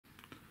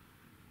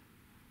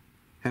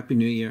Happy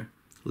New Year.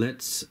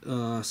 Let's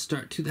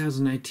start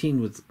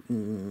 2019 with a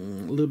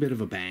little bit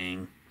of a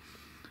bang.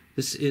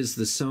 This is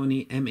the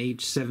Sony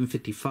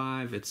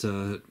Mh755. It's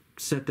a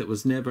set that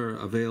was never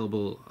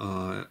available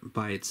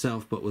by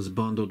itself, but was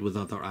bundled with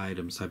other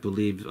items. I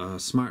believe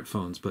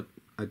smartphones, but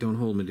don't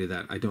hold me to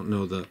that. I don't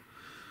know the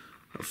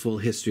full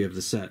history of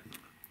the set.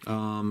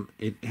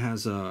 It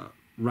has a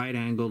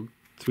right-angled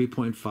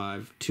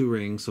 3.5, 2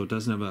 rings, so it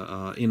doesn't have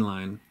a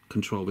inline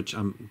control, which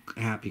I'm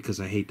happy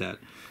because I hate that.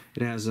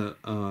 It has a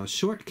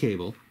short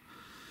cable,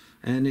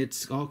 and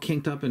it's all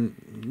kinked up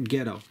and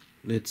ghetto.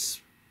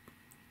 It's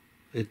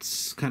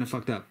kind of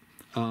fucked up.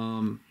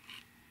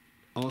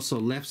 Also,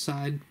 left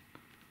side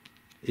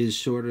is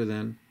shorter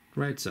than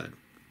right side,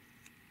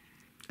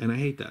 and I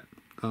hate that.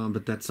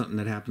 But that's something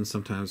that happens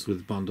sometimes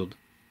with bundled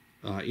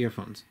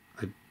earphones.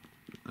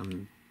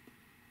 I'm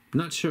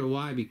not sure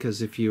why,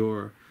 because if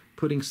you're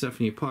putting stuff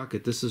in your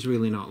pocket, this is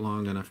really not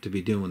long enough to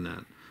be doing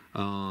that.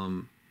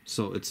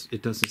 So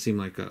it doesn't seem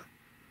like a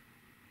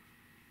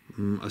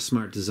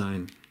smart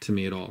design to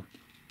me at all.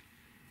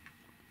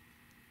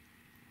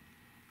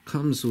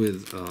 Comes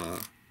with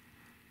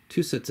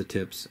 2 sets of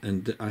tips,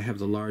 and I have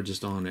the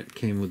largest on it.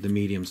 Came with the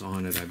mediums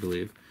on it, I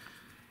believe.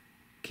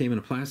 Came in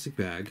a plastic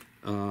bag.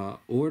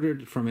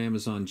 Ordered from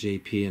Amazon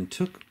JP, and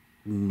took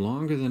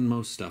longer than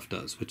most stuff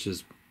does, which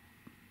is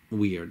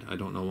weird. I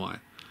don't know why.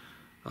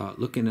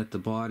 Looking at the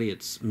body,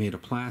 it's made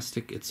of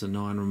plastic. It's a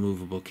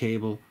non-removable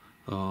cable.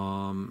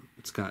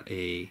 It's got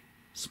a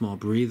small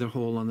breather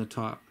hole on the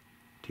top.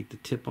 Take the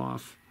tip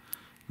off.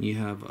 You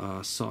have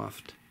a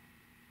soft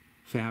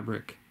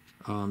fabric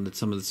that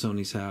some of the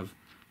Sonys have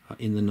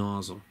in the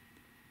nozzle.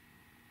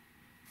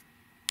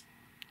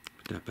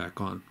 Put that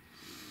back on.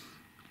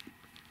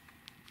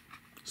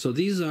 So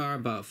these are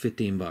about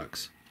 15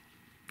 bucks.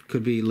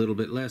 Could be a little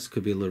bit less,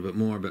 could be a little bit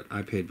more, but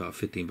I paid about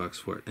 15 bucks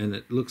for it, and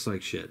it looks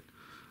like shit.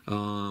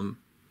 And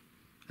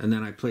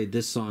then I played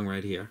this song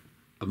right here,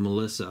 of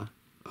Melissa,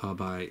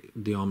 by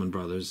the Allman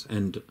Brothers,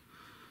 and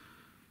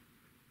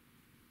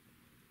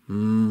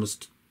was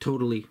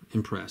totally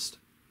impressed.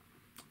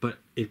 But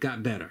it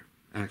got better,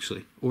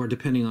 actually, or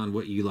depending on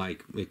what you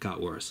like, it got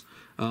worse.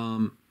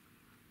 I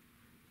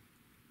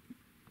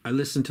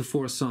listened to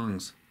 4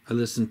 songs. I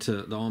listened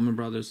to the Allman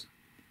Brothers.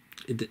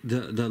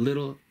 The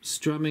little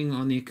strumming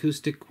on the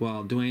acoustic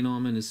while Duane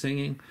Allman is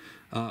singing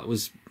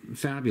was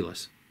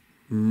fabulous.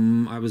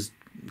 I was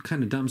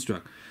kind of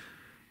dumbstruck.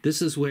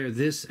 This is where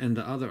this and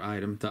the other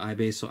item, the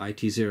iBasso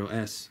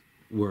IT0S,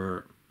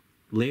 were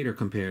later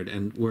compared,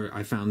 and where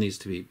I found these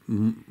to be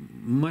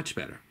much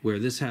better. Where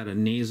this had a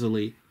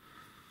nasally,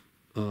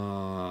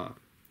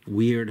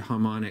 weird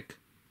harmonic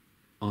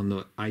on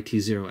the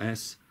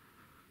IT0S,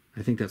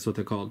 I think that's what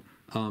they're called.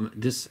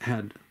 This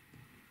had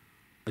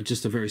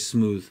just a very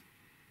smooth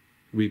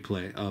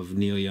replay of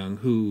Neil Young,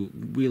 who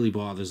really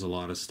bothers a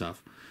lot of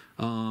stuff.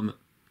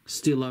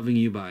 Still Loving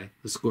You by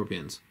the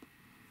Scorpions.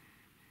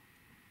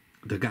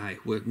 The guy,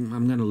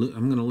 I'm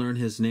gonna learn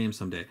his name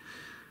someday.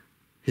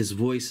 His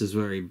voice is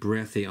very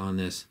breathy on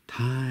this.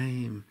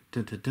 Time,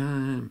 dun dun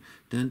dun,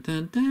 dun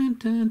dun dun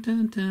dun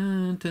dun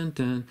dun dun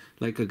dun,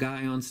 like a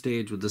guy on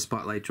stage with the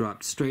spotlight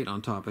dropped straight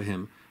on top of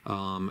him,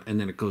 and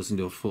then it goes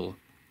into a full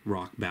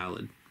rock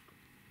ballad.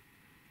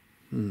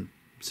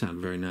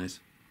 Sound very nice.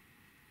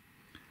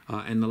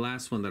 And the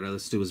last one that I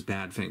listened to was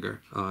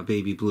Badfinger,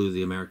 Baby Blue,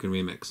 the American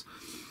remix,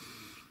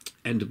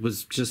 and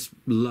was just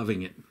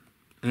loving it.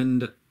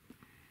 And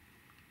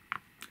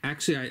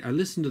actually, I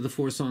listened to the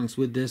 4 songs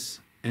with this,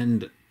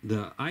 and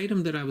the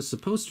item that I was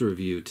supposed to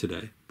review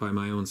today by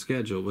my own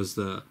schedule was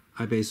the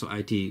iBasso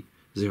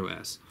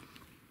IT0S,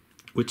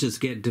 which is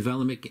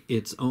developing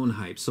its own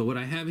hype. So what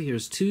I have here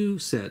is 2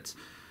 sets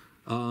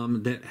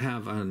that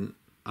have a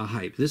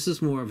hype. This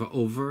is more of an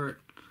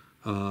overt.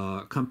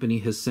 Company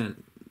has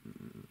sent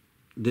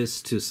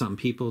this to some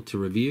people to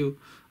review.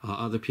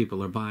 Other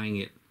people are buying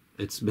it.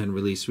 It's been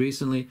released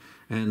recently,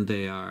 and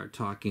they are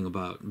talking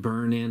about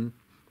burn-in.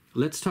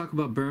 Let's talk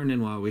about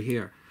burn-in while we're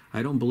here.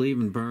 I don't believe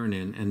in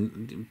burn-in,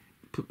 and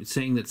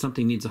saying that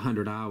something needs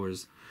 100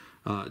 hours.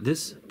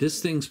 This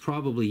thing's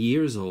probably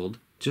years old,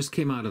 just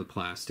came out of the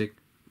plastic.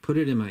 Put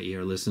it in my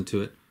ear, listen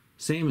to it.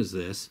 Same as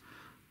this.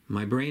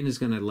 My brain is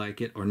going to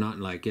like it or not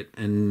like it,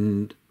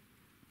 and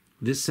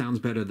this sounds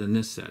better than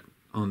this set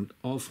on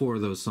all 4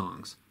 of those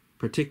songs,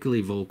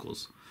 particularly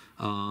vocals.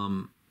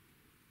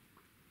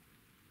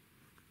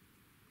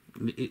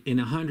 In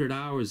 100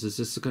 hours, is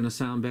this going to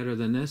sound better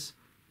than this?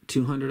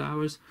 200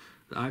 hours?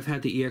 I've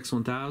had the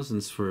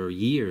EX1000s for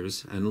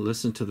years and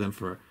listened to them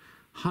for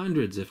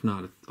hundreds, if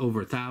not over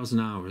 1,000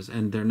 hours,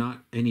 and they're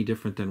not any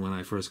different than when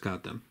I first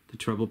got them. The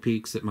treble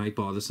peaks that might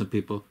bother some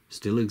people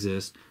still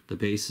exist. The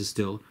bass is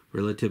still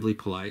relatively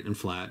polite and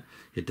flat.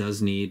 It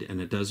does need, and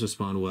it does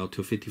respond well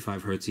to a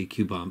 55 Hertz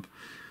EQ bump.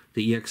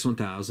 The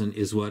EX1000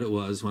 is what it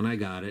was when I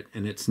got it,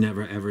 and it's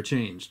never ever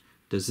changed.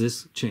 Does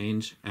this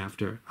change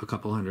after a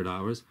couple 100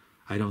 hours?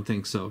 I don't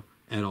think so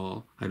at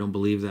all. I don't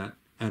believe that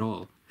at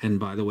all. And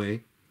by the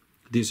way,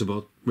 these are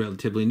both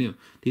relatively new.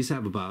 These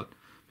have about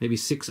maybe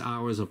 6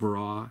 hours of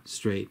raw,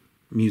 straight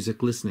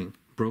music listening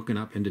broken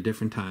up into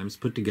different times,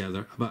 put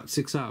together, about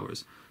 6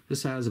 hours.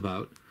 This has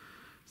about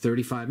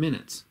 35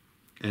 minutes.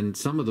 And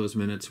some of those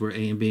minutes were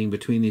A and Bing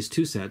between these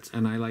two sets,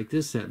 and I like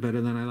this set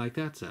better than I like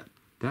that set.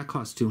 That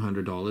costs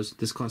 $200.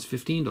 This costs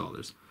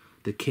 $15.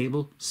 The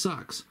cable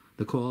sucks.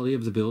 The quality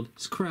of the build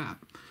is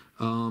crap.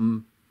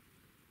 And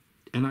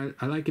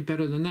I like it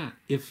better than that.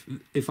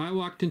 If I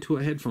walked into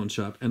a headphone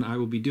shop, and I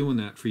will be doing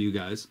that for you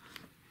guys,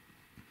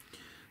 I'm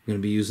going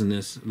to be using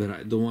this,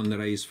 the one that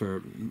I use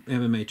for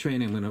MMA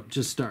training. I'm going to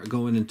just start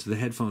going into the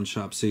headphone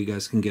shop so you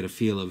guys can get a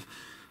feel of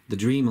the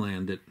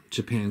dreamland that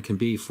Japan can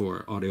be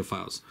for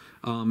audiophiles.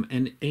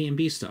 And A and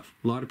B stuff.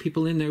 A lot of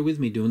people in there with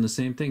me doing the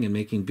same thing and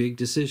making big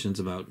decisions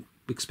about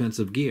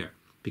expensive gear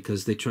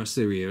because they trust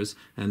their ears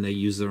and they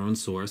use their own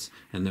source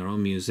and their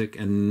own music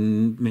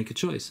and make a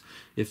choice.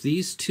 If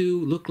these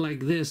two look like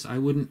this, I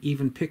wouldn't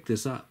even pick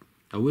this up.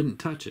 I wouldn't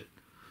touch it.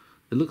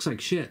 It looks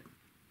like shit.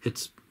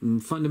 It's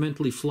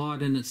fundamentally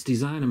flawed in its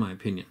design, in my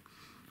opinion.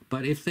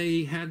 But if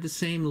they had the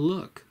same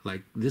look,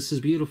 like this is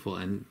beautiful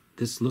and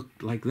this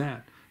looked like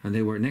that, and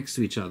they were next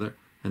to each other,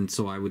 and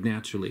so I would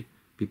naturally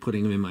be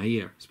putting them in my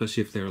ear,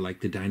 especially if they're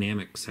like the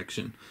dynamic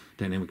section,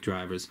 dynamic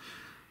drivers.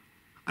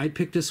 I'd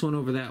pick this one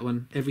over that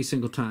one every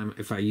single time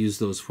if I use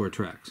those 4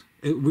 tracks.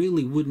 It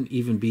really wouldn't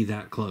even be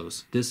that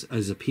close. This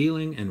is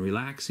appealing and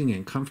relaxing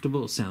and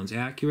comfortable. It sounds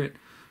accurate.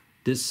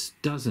 This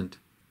doesn't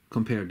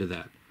compared to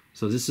that.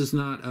 So this is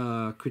not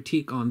a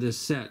critique on this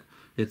set.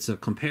 It's a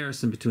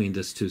comparison between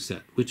this two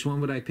set. Which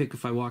one would I pick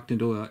if I walked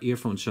into an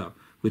earphone shop,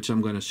 which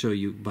I'm going to show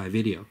you by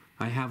video.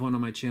 I have one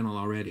on my channel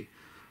already.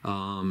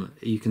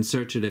 You can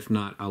search it. If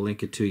not, I'll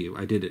link it to you.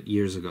 I did it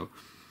years ago.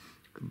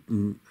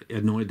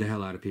 Annoyed the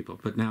hell out of people.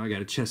 But now I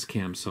got a chest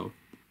cam, so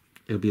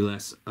it'll be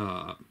less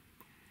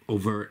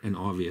overt and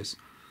obvious.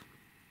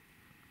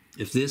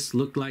 If this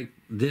looked like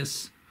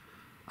this,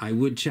 I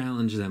would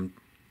challenge them.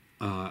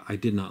 I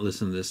did not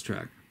listen to this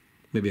track.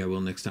 Maybe I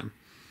will next time.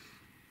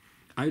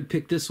 I'd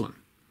pick this one.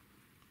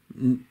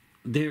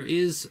 There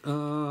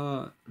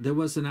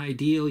was an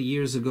ideal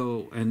years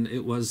ago, and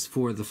it was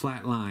for the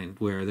flat line,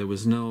 where there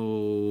was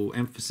no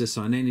emphasis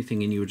on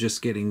anything, and you were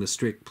just getting the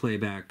strict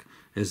playback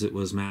as it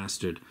was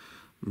mastered,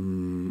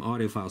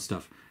 audiophile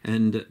stuff.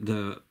 And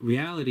the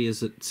reality is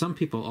that some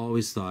people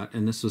always thought,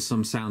 and this was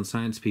some sound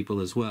science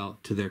people as well,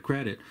 to their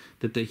credit,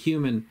 that the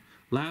human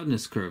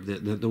loudness curve,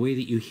 the way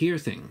that you hear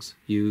things,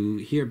 you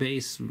hear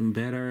bass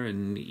better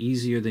and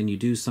easier than you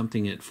do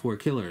something at 4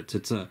 kilohertz.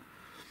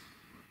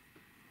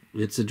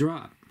 It's a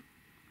drop.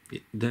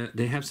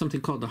 They have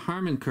something called the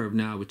Harman curve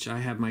now, which I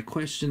have my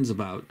questions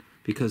about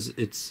because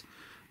it's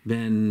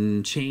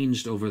been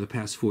changed over the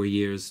past 4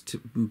 years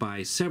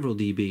by several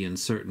dB in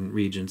certain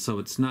regions. So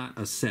it's not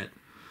a set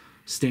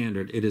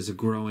standard. It is a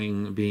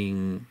growing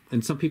being,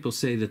 and some people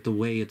say that the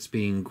way it's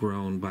being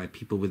grown by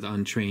people with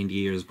untrained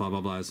ears, blah,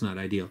 blah, blah, is not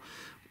ideal.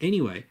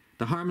 Anyway,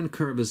 the Harman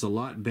curve is a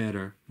lot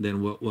better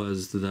than what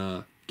was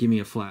the give me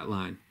a flat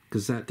line,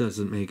 because that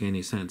doesn't make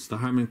any sense. The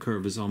Harman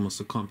curve is almost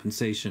a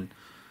compensation.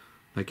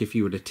 Like if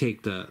you were to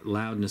take the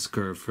loudness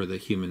curve for the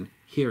human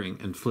hearing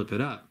and flip it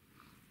up,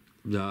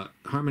 the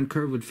Harman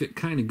curve would fit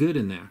kind of good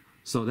in there.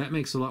 So that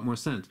makes a lot more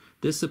sense.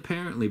 This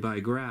apparently by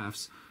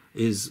graphs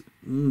is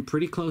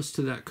pretty close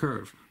to that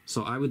curve.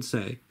 So I would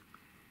say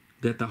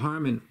that the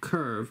Harman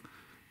curve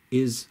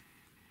is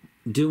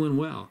doing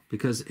well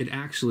because it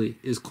actually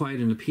is quite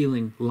an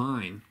appealing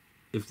line.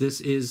 If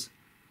this is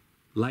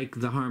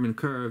like the Harman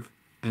curve,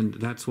 and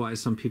that's why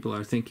some people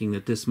are thinking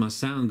that this must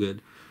sound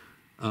good.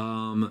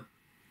 And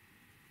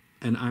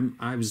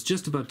I was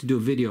just about to do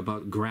a video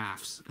about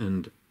graphs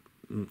and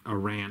a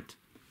rant,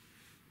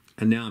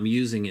 and now I'm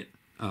using it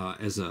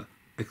as a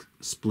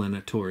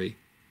explanatory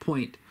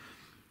point.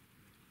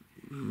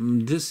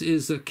 This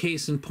is a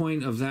case in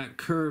point of that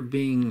curve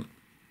being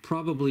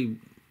probably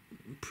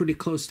pretty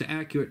close to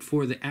accurate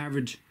for the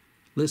average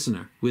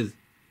listener with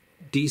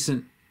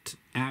decent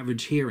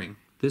average hearing.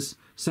 This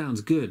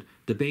sounds good.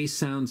 The bass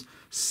sounds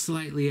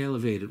slightly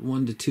elevated,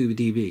 1 to 2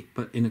 dB,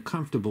 but in a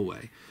comfortable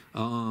way.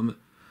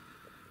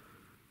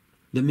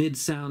 The mid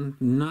sound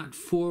not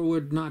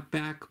forward, not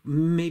back,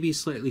 maybe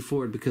slightly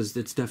forward because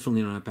it's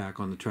definitely not back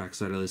on the tracks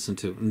that I listen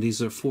to. And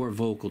these are 4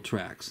 vocal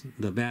tracks.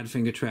 The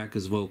Badfinger track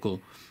is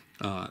vocal.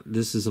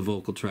 This is a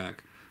vocal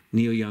track.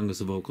 Neil Young is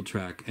a vocal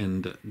track,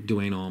 and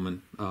Duane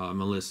Allman,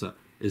 Melissa,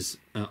 is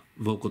a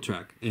vocal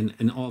track. And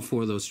in all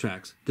 4 of those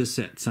tracks, this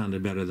set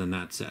sounded better than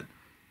that set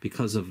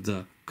because of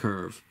the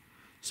curve.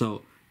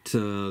 So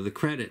to the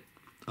credit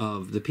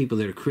of the people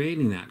that are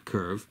creating that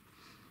curve,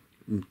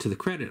 to the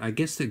credit, I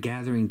guess they're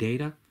gathering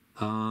data.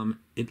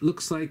 It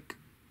looks like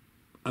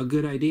a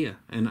good idea,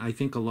 and I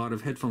think a lot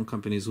of headphone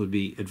companies would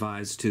be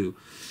advised to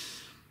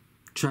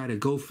try to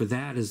go for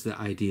that as the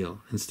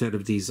ideal instead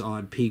of these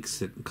odd peaks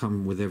that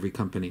come with every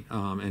company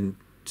and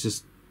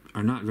just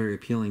are not very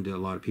appealing to a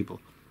lot of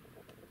people.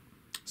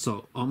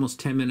 So almost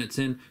 10 minutes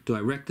in, do I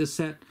wreck this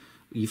set?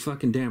 You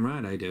fucking damn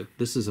right I do.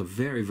 This is a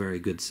very, very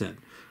good set.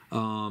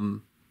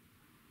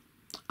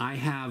 I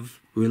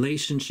have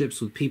relationships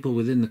with people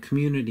within the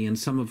community, and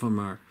some of them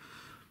are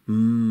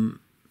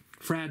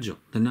fragile.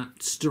 They're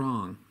not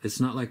strong. It's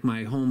not like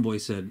my homeboy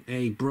said,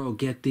 hey, bro,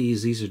 get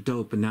these. These are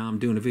dope. And now I'm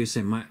doing a video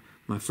saying,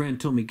 my friend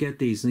told me get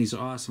these, and these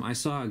are awesome. I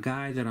saw a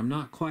guy that I'm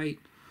not quite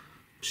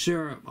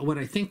sure what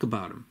I think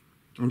about him.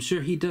 I'm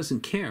sure he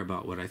doesn't care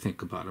about what I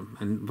think about him,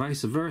 and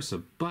vice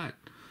versa, but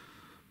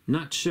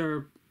not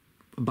sure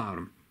about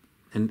him.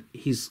 And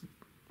he's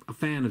a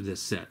fan of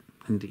this set,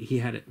 and he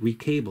had it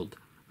recabled,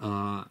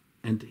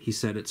 and he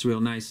said it's real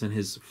nice, and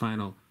his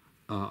final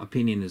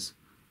opinion is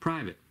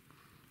private.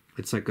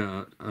 It's like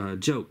a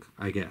joke,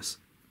 I guess,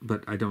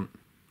 but I don't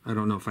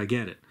know if I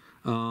get it.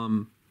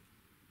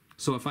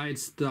 So if I had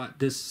thought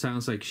this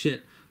sounds like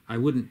shit, I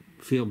wouldn't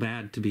feel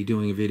bad to be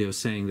doing a video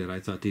saying that I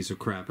thought these are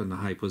crap and the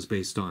hype was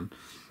based on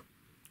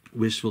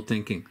wishful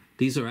thinking.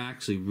 These are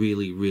actually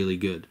really, really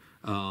good.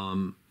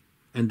 And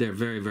they're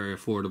very, very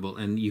affordable,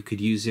 and you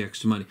could use the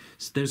extra money.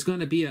 So there's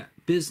going to be a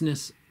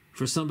business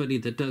for somebody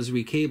that does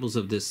recables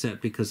of this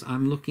set, because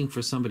I'm looking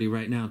for somebody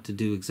right now to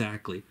do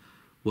exactly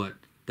what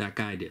that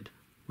guy did,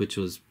 which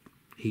was,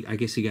 I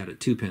guess he got it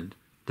 2-pinned.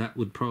 That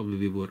would probably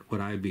be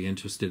what I'd be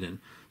interested in.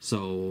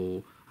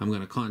 So I'm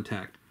going to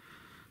contact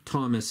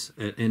Thomas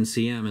at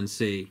NCM and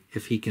see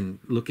if he can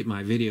look at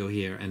my video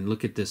here and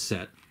look at this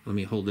set. Let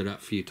me hold it up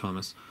for you,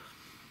 Thomas.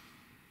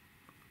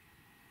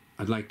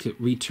 I'd like to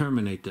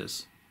re-terminate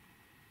this.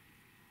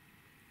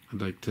 I'd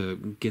like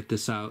to get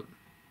this out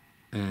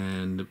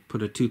and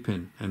put a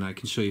 2-pin, and I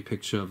can show you a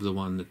picture of the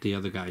one that the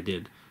other guy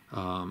did,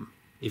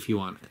 if you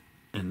want it.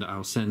 And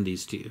I'll send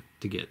these to you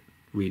to get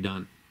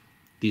redone.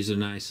 These are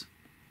nice.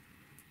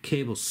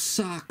 Cable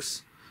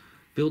sucks.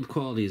 Build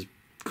quality is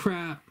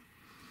crap.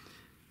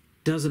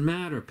 Doesn't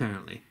matter,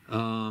 apparently.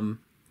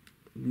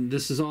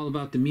 This is all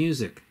about the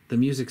music. The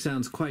music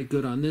sounds quite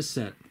good on this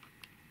set.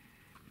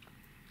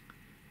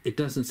 It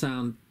doesn't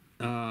sound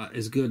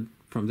as good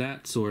from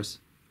that source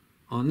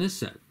on this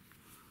set.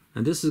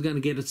 And this is going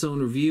to get its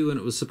own review, and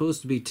it was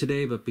supposed to be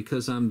today, but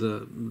because I'm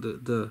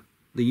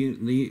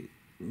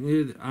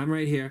I'm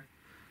right here,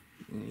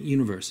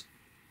 universe.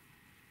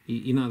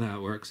 You know how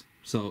it works.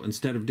 So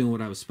instead of doing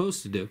what I was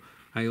supposed to do,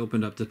 I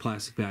opened up the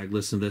plastic bag,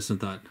 listened to this, and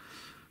thought,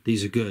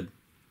 these are good.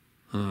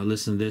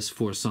 Listen to this,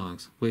 4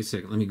 songs. Wait a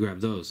second, let me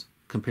grab those.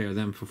 Compare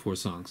them for 4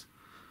 songs.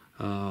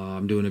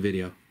 I'm doing a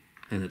video,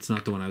 and it's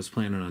not the one I was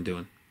planning on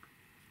doing.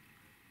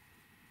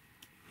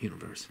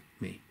 Universe,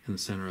 me, in the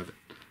center of it.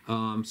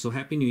 So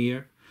Happy New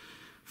Year.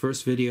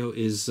 First video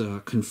is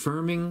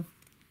confirming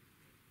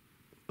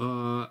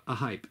a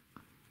hype.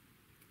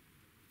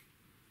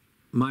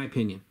 My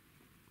opinion.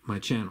 My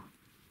channel.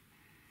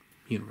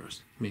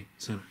 Universe, me,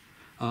 center.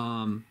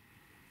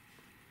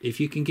 If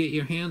you can get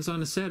your hands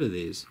on a set of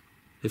these,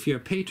 if you're a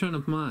patron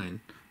of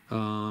mine,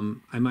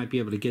 I might be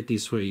able to get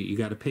these for you. You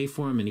got to pay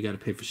for them, and you got to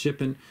pay for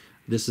shipping.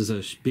 This is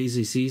a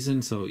busy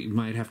season, so you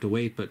might have to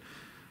wait, but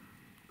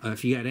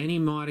if you got any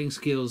modding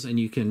skills and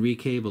you can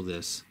recable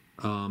this,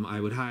 I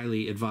would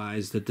highly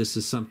advise that this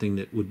is something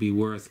that would be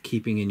worth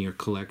keeping in your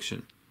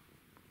collection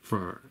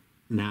for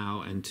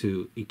now and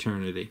to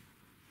eternity.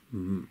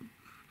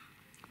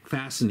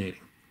 Fascinating.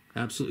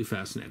 Absolutely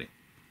fascinating.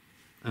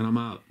 And I'm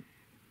out.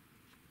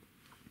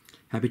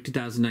 Happy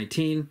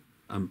 2019.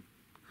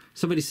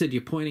 Somebody said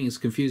your pointing is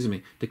confusing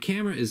me. The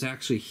camera is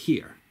actually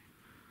here.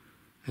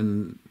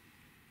 And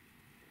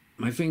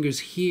my finger's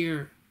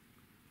here.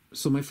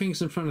 So my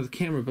finger's in front of the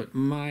camera, but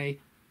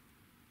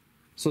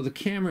so the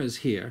camera is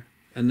here,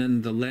 and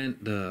then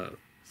the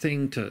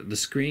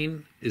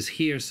screen is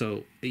here.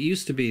 So it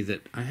used to be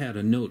that I had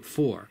a Note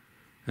 4,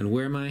 and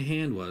where my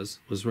hand was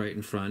right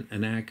in front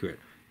and accurate.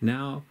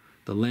 Now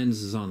the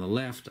lens is on the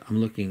left. I'm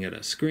looking at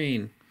a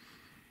screen.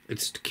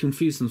 It's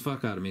confusing the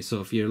fuck out of me. So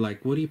if you're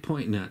like, what are you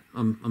pointing at?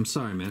 I'm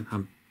sorry,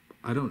 man.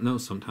 I don't know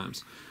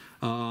sometimes.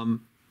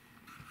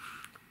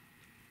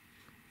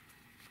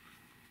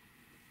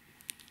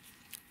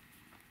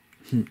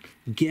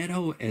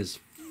 Ghetto as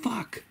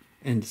fuck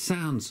and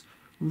sounds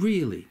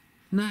really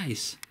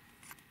nice.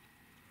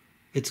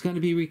 It's going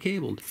to be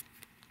recabled.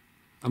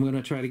 I'm going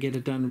to try to get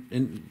it done,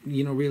 and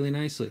really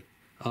nicely.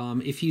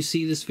 If you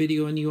see this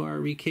video and you are a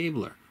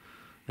recabler,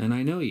 and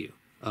I know you,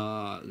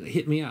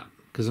 hit me up,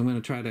 because I'm going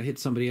to try to hit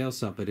somebody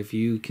else up. But if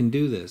you can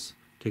do this,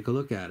 take a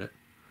look at it.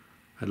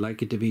 I'd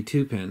like it to be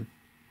 2-pin,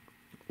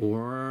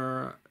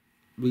 or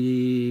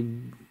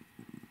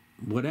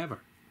whatever.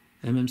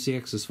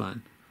 MMCX is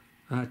fine.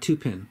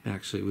 2-pin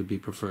actually would be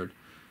preferred.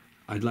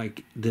 I'd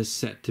like this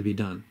set to be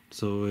done.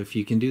 So if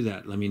you can do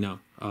that, let me know.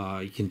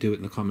 You can do it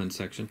in the comment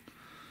section.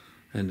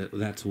 And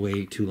that's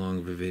way too long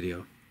of a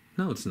video.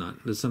 No, it's not.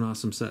 It's an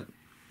awesome set.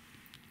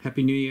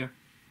 Happy New Year.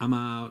 I'm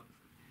out.